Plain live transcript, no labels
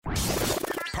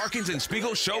Parkins and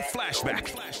Spiegel Show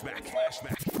flashback.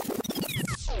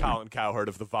 Colin Cowherd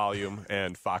of The Volume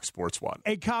and Fox Sports 1.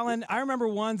 Hey, Colin, I remember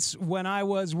once when I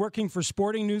was working for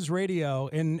Sporting News Radio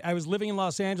and I was living in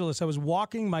Los Angeles, I was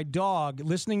walking my dog,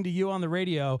 listening to you on the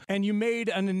radio, and you made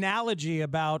an analogy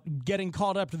about getting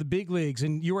called up to the big leagues,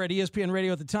 and you were at ESPN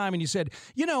Radio at the time, and you said,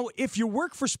 you know, if you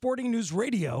work for Sporting News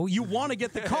Radio, you want to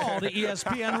get the call to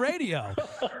ESPN Radio.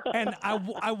 And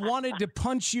I wanted to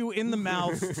punch you in the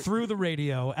mouth through the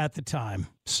radio at the time,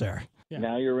 sir. Yeah.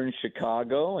 Now you're in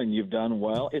Chicago, and you've done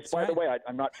well. By the way,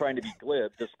 I'm not trying to be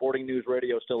glib. Does Sporting News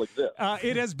Radio still exist?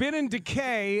 It has been in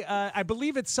decay. I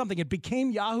believe it's something. It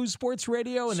became Yahoo Sports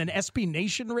Radio and then SB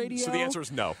Nation Radio. So the answer is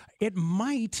no. It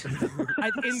might,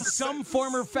 in some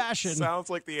form or fashion. Sounds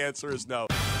like the answer is no.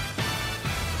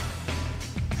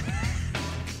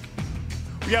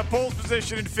 We got polls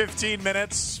position in 15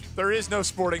 minutes. There is no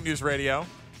Sporting News Radio.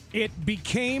 It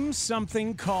became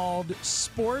something called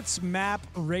Sports Map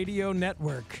Radio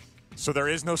Network. So there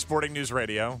is no Sporting News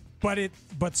Radio.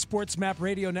 But Sports Map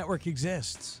Radio Network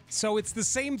exists. So it's the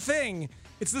same thing.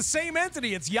 It's the same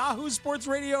entity. It's Yahoo Sports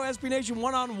Radio, SB Nation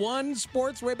one-on-one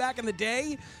sports way back in the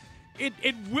day.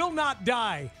 It will not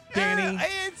die, Danny.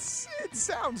 It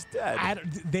sounds dead.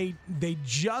 They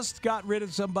just got rid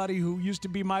of somebody who used to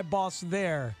be my boss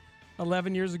there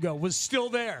 11 years ago, was still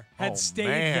there, had stayed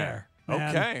there. Man.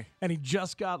 Okay. And he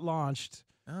just got launched.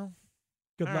 Oh.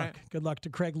 Good luck. Right. Good luck to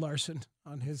Craig Larson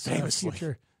on his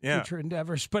future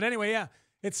endeavors. But anyway, yeah,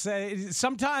 it's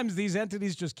sometimes these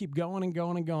entities just keep going and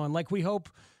going and going, like we hope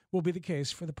will be the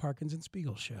case for the Parkins and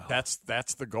Spiegel Show. That's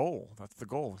the goal. That's the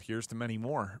goal. Here's to many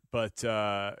more. But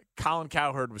Colin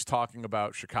Cowherd was talking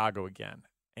about Chicago again,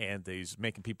 and he's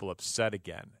making people upset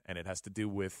again, and it has to do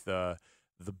with the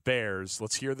Bears.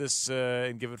 Let's hear this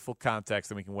and give it full context,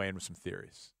 then we can weigh in with some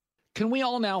theories. Can we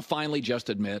all now finally just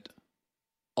admit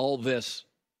all this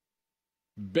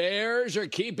Bears are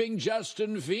keeping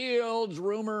Justin Fields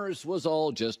rumors was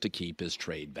all just to keep his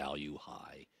trade value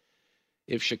high?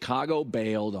 If Chicago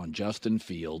bailed on Justin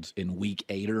Fields in week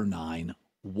 8 or 9,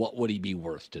 what would he be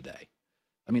worth today?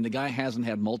 I mean, the guy hasn't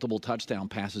had multiple touchdown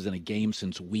passes in a game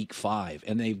since week 5,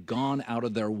 and they've gone out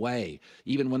of their way,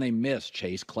 even when they missed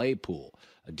Chase Claypool,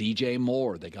 DJ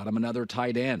Moore. They got him another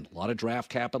tight end, a lot of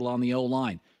draft capital on the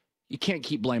O-line. You can't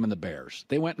keep blaming the Bears.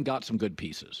 They went and got some good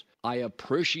pieces. I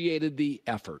appreciated the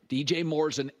effort. DJ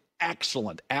Moore's an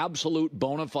excellent, absolute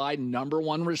bona fide number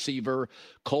 1 receiver.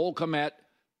 Cole Kmet,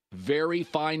 very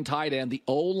fine tight end. The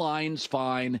O-line's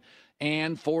fine.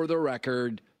 And for the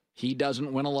record, he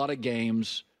doesn't win a lot of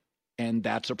games, and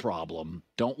that's a problem.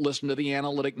 Don't listen to the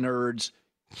analytic nerds.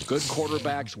 Good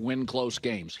quarterbacks win close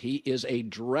games. He is a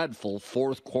dreadful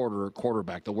fourth quarter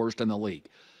quarterback, the worst in the league.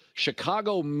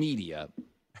 Chicago media,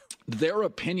 their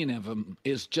opinion of him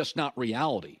is just not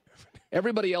reality.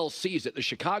 Everybody else sees it. The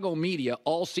Chicago media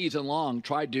all season long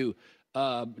tried to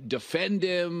defend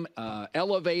him,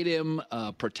 elevate him,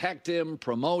 protect him,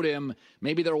 promote him.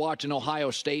 Maybe they're watching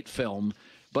Ohio State film.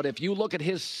 But if you look at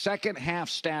his second half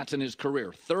stats in his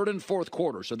career, third and fourth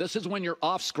quarter, so this is when you're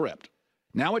off script.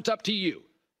 Now it's up to you.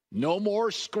 No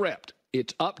more script.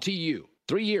 It's up to you.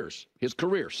 3 years, his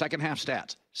career, second half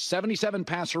stats. 77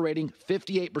 passer rating,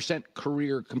 58%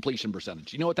 career completion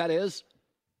percentage. You know what that is?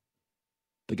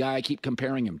 The guy I keep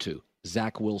comparing him to,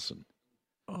 Zach Wilson.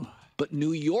 Oh. But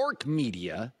New York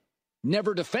media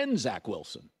never defends Zach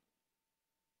Wilson.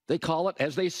 They call it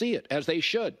as they see it, as they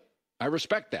should. I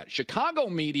respect that. Chicago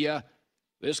media,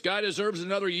 this guy deserves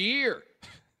another year.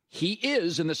 He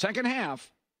is, in the second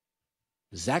half,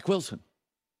 Zach Wilson.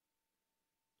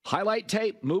 Highlight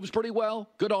tape, moves pretty well,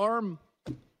 good arm.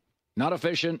 Not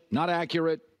efficient, not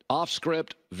accurate, off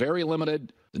script, very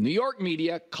limited. The New York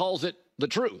media calls it the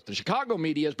truth. The Chicago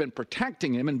media has been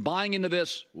protecting him and buying into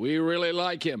this. We really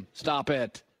like him. Stop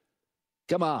it.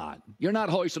 Come on. You're not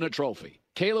hoisting a trophy.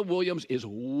 Caleb Williams is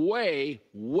way.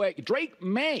 Drake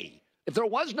May. If there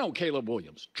was no Caleb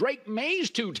Williams, Drake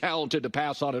May's too talented to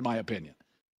pass on, in my opinion.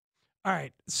 All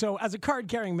right. So as a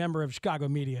card-carrying member of Chicago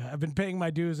media, I've been paying my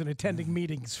dues and attending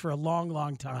meetings for a long,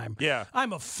 long time. Yeah.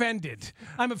 I'm offended.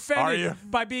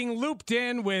 By being looped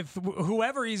in with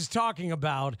whoever he's talking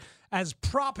about as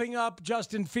propping up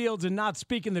Justin Fields and not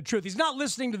speaking the truth. He's not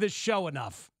listening to this show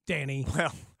enough, Danny.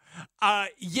 Well,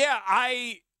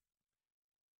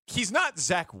 he's not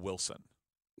Zach Wilson.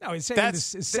 No, he's saying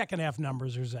his second half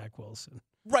numbers are Zach Wilson.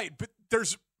 Right, but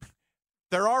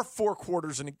there are 4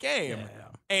 quarters in a game,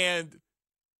 and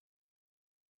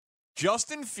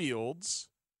Justin Fields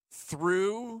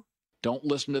threw. Don't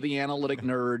listen to the analytic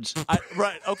nerds.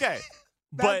 Right, okay,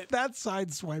 but that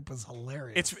side swipe was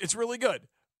hilarious. It's really good,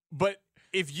 but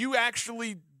if you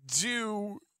actually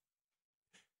do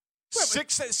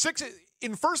six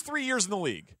in first 3 years in the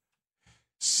league.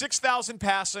 6,000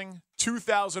 passing,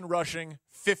 2,000 rushing,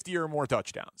 50 or more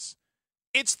touchdowns.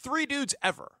 It's 3 dudes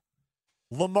ever.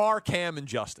 Lamar, Cam, and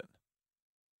Justin.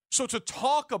 So to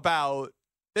talk about,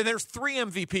 and there's 3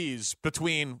 MVPs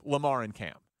between Lamar and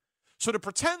Cam. So to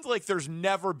pretend like there's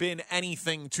never been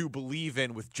anything to believe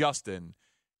in with Justin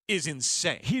is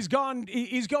insane. He's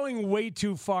going way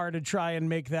too far to try and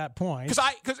make that point.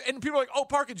 And people are like, oh,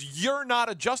 Parkins, you're not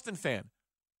a Justin fan.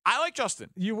 I like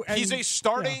Justin. He's a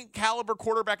starting caliber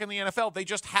quarterback in the NFL. They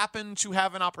just happen to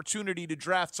have an opportunity to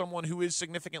draft someone who is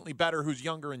significantly better, who's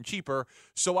younger and cheaper.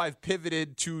 So I've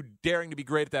pivoted to daring to be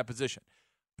great at that position,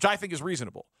 which I think is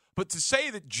reasonable. But to say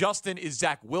that Justin is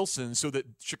Zach Wilson so that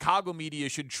Chicago media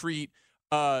should treat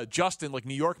Justin like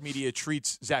New York media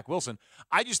treats Zach Wilson,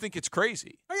 I just think it's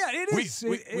crazy. Oh yeah,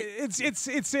 it is.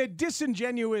 It's a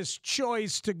disingenuous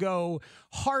choice to go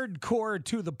hardcore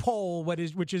to the pole,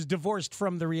 which is divorced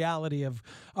from the reality of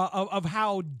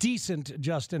how decent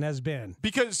Justin has been.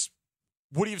 Because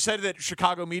would you have said that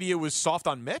Chicago media was soft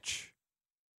on Mitch?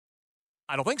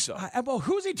 I don't think so. Well,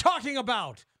 who's he talking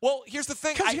about? Well, here's the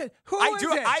thing.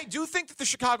 I do think that the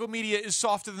Chicago media is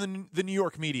softer than the New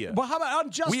York media. Well, how about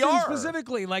on Justin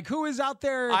specifically? Like, who is out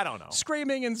there I don't know.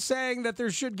 Screaming and saying that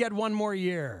there should get one more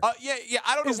year? Yeah,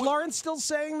 I don't know. Is Lawrence still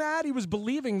saying that? He was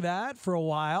believing that for a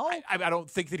while. I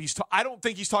don't think that I don't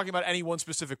think he's talking about any one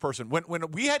specific person. When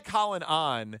we had Colin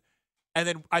on, and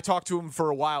then I talked to him for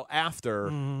a while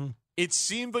after, it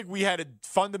seemed like we had a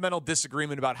fundamental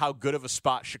disagreement about how good of a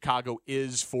spot Chicago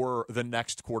is for the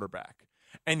next quarterback.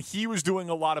 And he was doing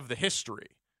a lot of the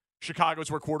history. Chicago's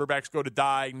where quarterbacks go to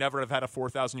die, never have had a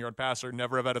 4,000-yard passer,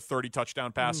 never have had a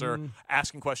 30-touchdown passer,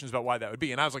 asking questions about why that would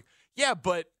be. And I was like, yeah,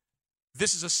 but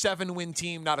this is a 7-win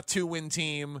team, not a 2-win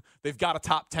team. They've got a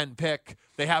top 10 pick.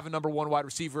 They have a number 1 wide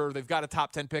receiver. They've got a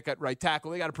top 10 pick at right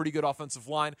tackle. They got a pretty good offensive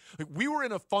line. Like, we were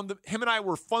in him and I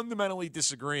were fundamentally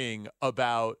disagreeing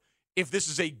about if this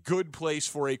is a good place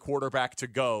for a quarterback to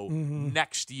go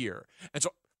next year. And so,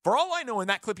 for all I know, in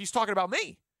that clip, he's talking about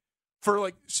me for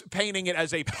like painting it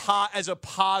as a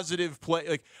positive play.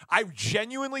 Like, I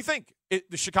genuinely think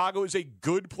the Chicago is a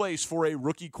good place for a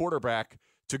rookie quarterback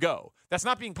to go. That's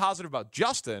not being positive about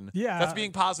Justin. Yeah, that's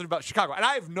being positive about Chicago. And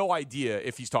I have no idea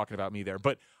if he's talking about me there,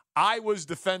 but I was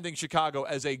defending Chicago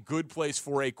as a good place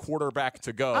for a quarterback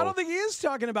to go. I don't think he is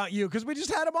talking about you because we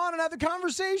just had him on and had the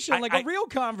conversation, a real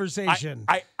conversation.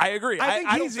 I agree.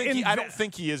 I don't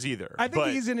think he is either. I think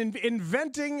he's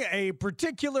inventing a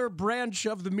particular branch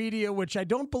of the media which I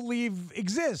don't believe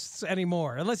exists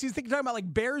anymore, unless he's talking about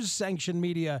like Bears-sanctioned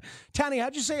media. Tanny,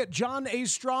 how'd you say it? John A.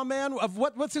 Strawman of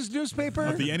what's his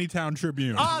newspaper? The Anytown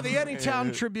Tribune. The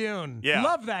Anytown Tribune. Yeah.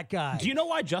 Love that guy. Do you know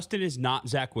why Justin is not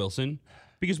Zach Wilson?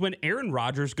 Because when Aaron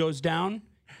Rodgers goes down,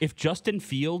 if Justin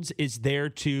Fields is there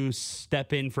to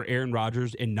step in for Aaron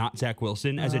Rodgers and not Zach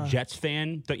Wilson, as a Jets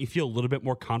fan, don't you feel a little bit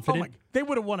more confident? They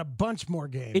would have won a bunch more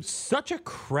games. It's such a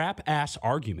crap-ass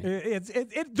argument.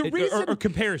 Or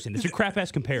comparison. It's a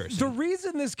crap-ass comparison. The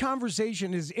reason this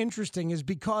conversation is interesting is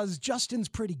because Justin's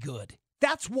pretty good.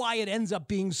 That's why it ends up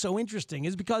being so interesting,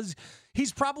 is because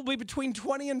he's probably between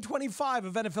 20 and 25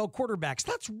 of NFL quarterbacks.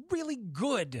 That's really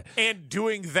good. And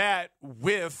doing that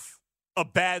with a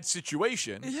bad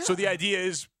situation. Yeah. So the idea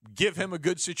is give him a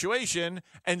good situation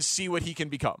and see what he can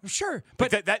become. Sure.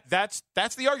 But that's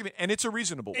the argument, and it's a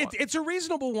reasonable one. It's a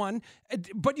reasonable one,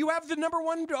 but you have the number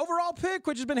 1 overall pick,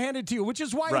 which has been handed to you, which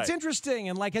is why it's interesting.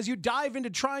 And like as you dive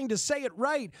into trying to say it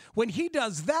right, when he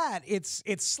does that, it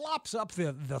slops up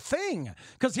the thing.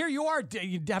 Because here you are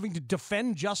having to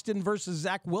defend Justin versus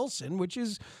Zach Wilson, which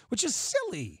is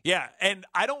silly. Yeah, and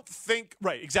I don't think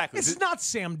exactly. It's not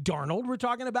Sam Darnold we're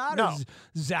talking about. No. Or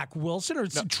Zach Wilson or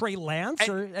Trey Lance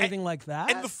or anything like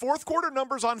that. And the fourth quarter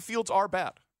numbers on Fields are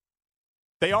bad.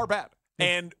 They are bad.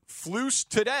 And Flus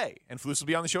today, and Flus will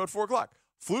be on the show at 4 o'clock.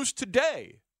 Flus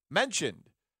today mentioned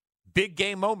big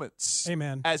game moments.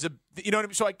 Amen. As you know what I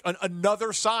mean? So like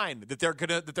another sign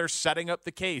that they're setting up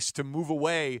the case to move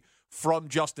away from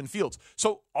Justin Fields.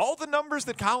 So all the numbers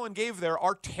that Colin gave there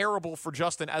are terrible for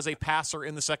Justin as a passer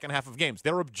in the second half of games.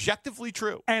 They're objectively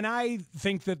true. And I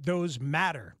think that those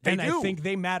matter. They do. I think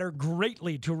they matter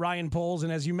greatly to Ryan Poles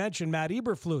and, as you mentioned, Matt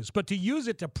Eberflus. But to use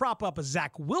it to prop up a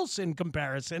Zach Wilson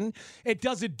comparison, it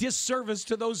does a disservice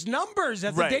to those numbers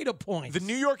as a data point. The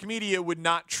New York media would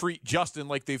not treat Justin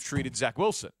like they've treated Zach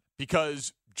Wilson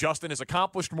because Justin has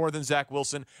accomplished more than Zach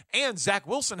Wilson, and Zach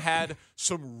Wilson had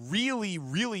some really,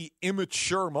 really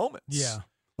immature moments. Yeah.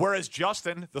 Whereas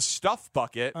Justin, the stuff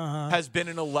bucket, has been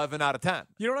an 11 out of 10.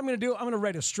 You know what I'm going to do? I'm going to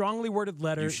write a strongly worded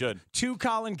letter to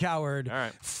Colin Cowherd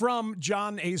from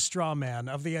John A. Strawman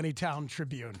of the Anytown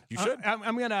Tribune. You should.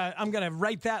 I'm gonna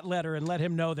write that letter and let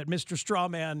him know that Mr.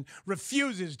 Strawman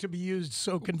refuses to be used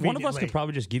so conveniently. One of us could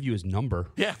probably just give you his number.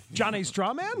 Yeah. John A.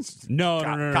 Strawman? No.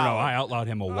 I outlawed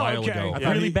him a while ago.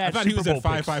 Yeah. Really bad. I thought he was at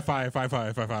Super Bowl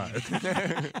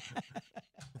 5555555.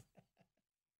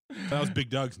 That was Big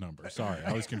Doug's number. Sorry,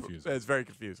 I was confused. It's very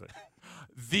confusing.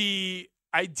 The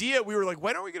idea, we were like,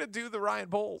 when are we going to do the Ryan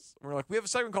Poles? And we're like, we have a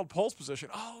segment called Poles Position.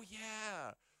 Oh,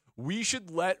 yeah. We should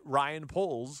let Ryan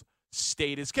Poles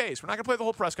state his case. We're not going to play the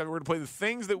whole press conference. We're going to play the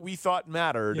things that we thought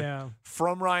mattered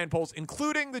from Ryan Poles,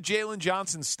 including the Jalen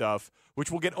Johnson stuff,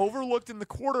 which will get overlooked in the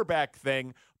quarterback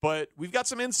thing. But we've got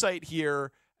some insight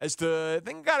here as to, I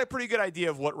think, got a pretty good idea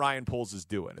of what Ryan Poles is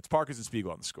doing. It's Parkers and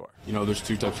Spiegel on The Score. You know, there's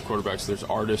two types of quarterbacks. There's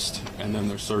artists, and then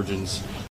there's surgeons.